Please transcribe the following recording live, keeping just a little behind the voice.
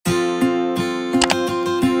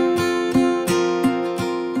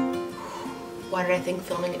why did I think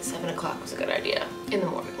filming at 7 o'clock was a good idea in the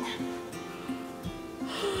morning?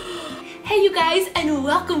 Hey you guys, and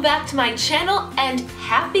welcome back to my channel, and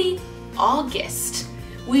happy August.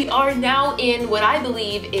 We are now in what I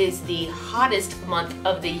believe is the hottest month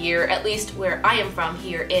of the year, at least where I am from,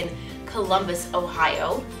 here in Columbus,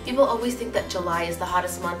 Ohio. People always think that July is the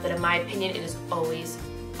hottest month, but in my opinion it is always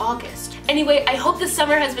August. Anyway, I hope this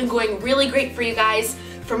summer has been going really great for you guys.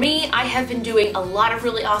 For me, I have been doing a lot of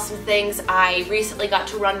really awesome things. I recently got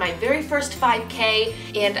to run my very first 5K,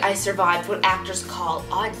 and I survived what actors call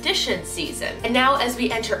audition season. And now as we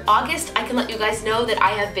enter August, I can let you guys know that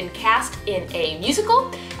I have been cast in a musical.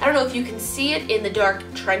 I don't know if you can see it in the dark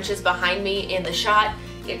trenches behind me in the shot.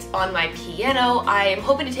 It's on my piano. I am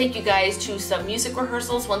hoping to take you guys to some music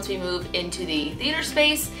rehearsals once we move into the theater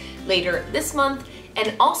space later this month.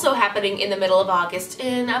 And also happening in the middle of August,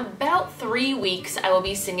 in about 3 weeks, I will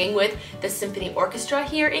be singing with the Symphony Orchestra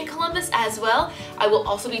here in Columbus as well. I will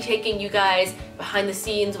also be taking you guys behind the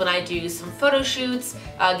scenes when I do some photo shoots,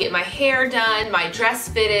 get my hair done, my dress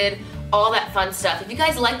fitted, all that fun stuff. If you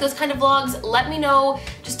guys like those kind of vlogs, let me know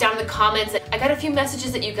just down in the comments. I got a few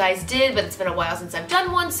messages that you guys did, but it's been a while since I've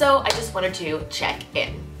done one, so I just wanted to check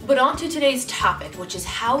in. But on to today's topic, which is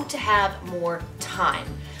how to have more time.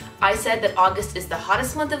 I said that August is the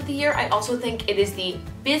hottest month of the year. I also think it is the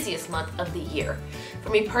busiest month of the year.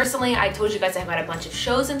 For me personally, I told you guys I've got a bunch of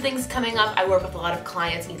shows and things coming up. I work with a lot of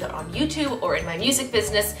clients either on YouTube or in my music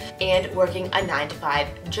business and working a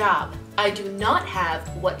 9-to-5 job. I do not have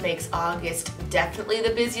what makes August definitely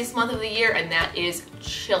the busiest month of the year, and that is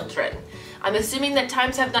children. I'm assuming that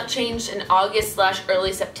times have not changed, and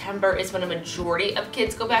August/early September is when a majority of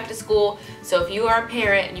kids go back to school. So if you are a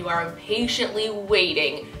parent and you are impatiently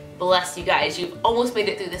waiting, bless you guys, you've almost made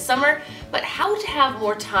it through the summer. But how to have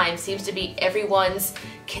more time seems to be everyone's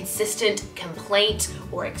consistent complaint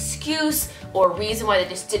or excuse or reason why they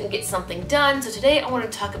just didn't get something done. So today I want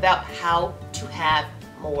to talk about how to have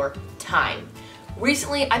more time.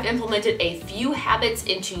 Recently I've implemented a few habits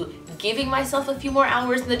into giving myself a few more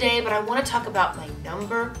hours in the day, but I want to talk about my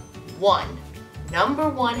number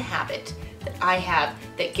one habit that I have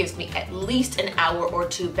that gives me at least an hour or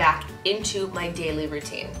two back into my daily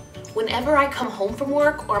routine. Whenever I come home from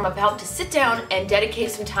work or I'm about to sit down and dedicate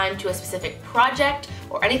some time to a specific project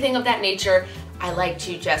or anything of that nature, I like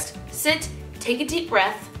to just sit, take a deep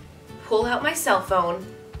breath, pull out my cell phone,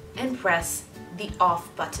 and press the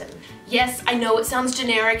off button. Yes, I know it sounds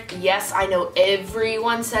generic. Yes, I know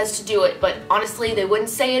everyone says to do it, but honestly, they wouldn't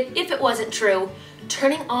say it if it wasn't true.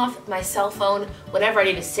 Turning off my cell phone whenever I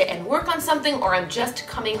need to sit and work on something, or I'm just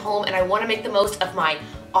coming home and I want to make the most of my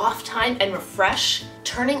off time and refresh,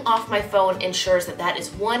 turning off my phone ensures that that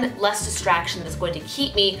is one less distraction that's going to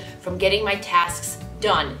keep me from getting my tasks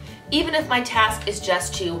done, even if my task is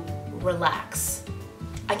just to relax.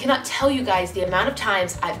 I cannot tell you guys the amount of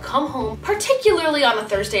times I've come home, particularly on a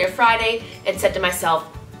Thursday or Friday, and said to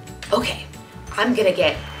myself, okay, I'm gonna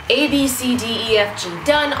get A, B, C, D, E, F, G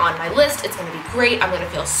done on my list. It's gonna be great. I'm gonna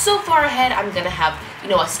feel so far ahead. I'm gonna have,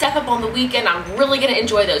 a step up on the weekend. I'm really gonna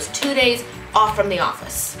enjoy those 2 days off from the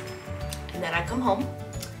office. And then I come home,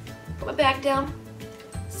 put my bag down,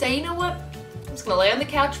 say, you know what? I'm just gonna lay on the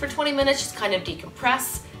couch for 20 minutes, just kind of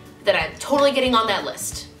decompress, that I'm totally getting on that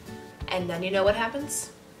list. And then you know what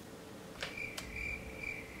happens?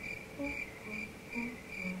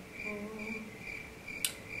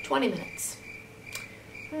 "20 minutes.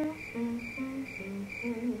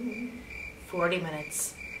 40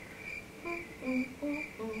 minutes.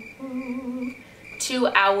 2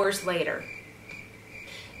 hours later.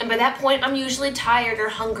 And by that point, I'm usually tired or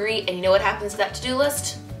hungry, and you know what happens to that to-do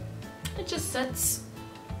list? It just sits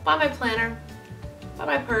by my planner, by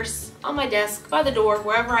my purse, on my desk, by the door,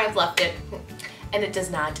 wherever I've left it, and it does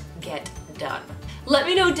not get done. Let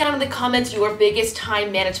me know down in the comments your biggest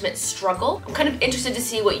time management struggle. I'm kind of interested to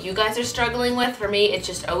see what you guys are struggling with. For me, it's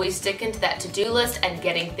just always sticking to that to-do list and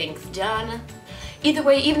getting things done. Either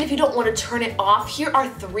way, even if you don't want to turn it off, here are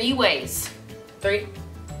 3 ways.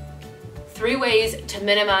 Three ways to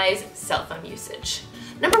minimize cell phone usage.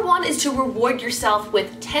 Number 1 is to reward yourself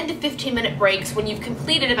with 10 to 15 minute breaks when you've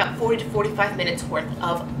completed about 40 to 45 minutes worth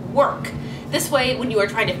of work. This way, when you are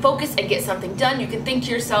trying to focus and get something done, you can think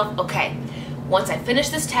to yourself, okay, once I finish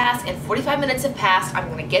this task and 45 minutes have passed, I'm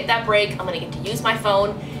gonna get that break, I'm gonna get to use my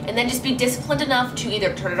phone, and then just be disciplined enough to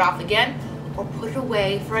either turn it off again or put it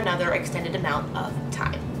away for another extended amount of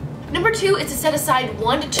time. Number 2 is to set aside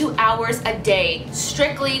 1 to 2 hours a day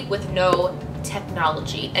strictly with no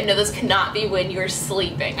technology. And no, this cannot be when you're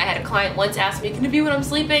sleeping. I had a client once ask me, can it be when I'm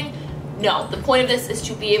sleeping? No, the point of this is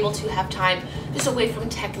to be able to have time just away from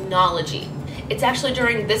technology. It's actually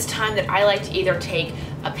during this time that I like to either take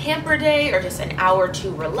a pamper day or just an hour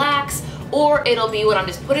to relax, or it'll be when I'm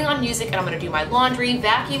just putting on music and I'm gonna do my laundry,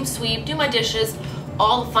 vacuum, sweep, do my dishes,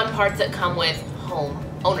 all the fun parts that come with home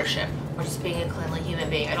ownership or just being a cleanly human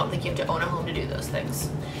being. I don't think you have to own a home to do those things.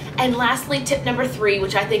 And lastly, tip number 3,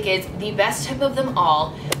 which I think is the best tip of them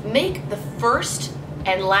all, make the first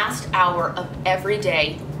and last hour of every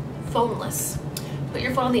day phoneless. Put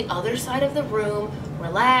your phone on the other side of the room,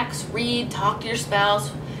 relax, read, talk to your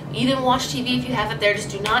spouse, even watch TV if you have it there. Just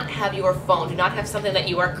do not have your phone. Do not have something that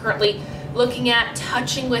you are currently looking at,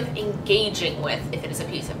 touching with, engaging with, if it is a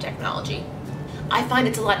piece of technology. I find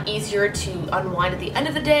it's a lot easier to unwind at the end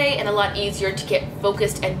of the day and a lot easier to get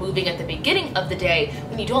focused and moving at the beginning of the day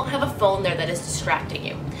when you don't have a phone there that is distracting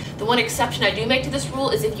you. The one exception I do make to this rule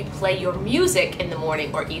is if you play your music in the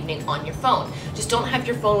morning or evening on your phone. Just don't have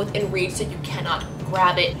your phone within reach so you cannot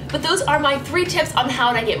grab it. But those are my 3 tips on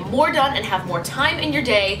how to get more done and have more time in your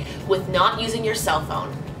day with not using your cell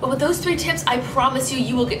phone. But with those 3 tips, I promise you,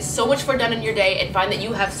 you will get so much more done in your day and find that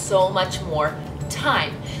you have so much more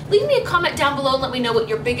time. Leave me a comment down below and let me know what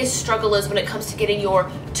your biggest struggle is when it comes to getting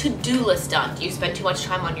your to-do list done. Do you spend too much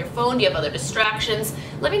time on your phone? Do you have other distractions?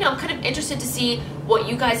 Let me know. I'm kind of interested to see what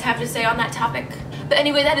you guys have to say on that topic. But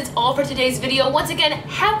anyway, that is all for today's video. Once again,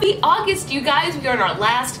 happy August, you guys. We are in our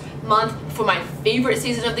last month for my favorite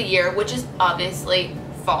season of the year, which is obviously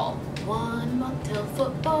fall. 1 month till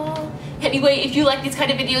football. Anyway, if you like these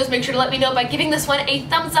kind of videos, make sure to let me know by giving this one a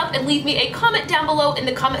thumbs up and leave me a comment down below in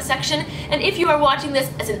the comment section. And if you are watching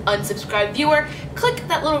this as an unsubscribed viewer, click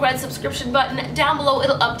that little red subscription button down below.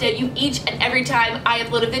 It'll update you each and every time I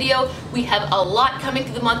upload a video. We have a lot coming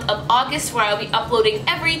through the month of August where I'll be uploading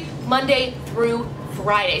every Monday through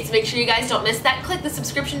Friday. So make sure you guys don't miss that. Click the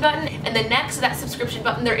subscription button, and then next to that subscription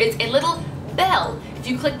button there is a little bell. If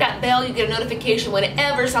you click that bell, you get a notification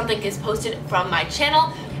whenever something is posted from my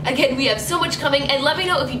channel. Again, we have so much coming, and let me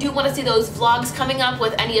know if you do want to see those vlogs coming up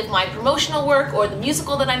with any of my promotional work or the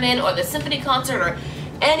musical that I'm in or the symphony concert or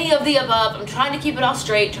any of the above. I'm trying to keep it all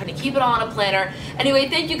straight, trying to keep it all on a planner. Anyway,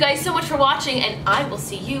 thank you guys so much for watching, and I will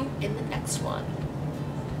see you in the next one.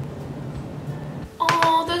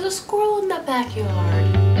 Oh, there's a squirrel in the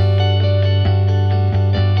backyard.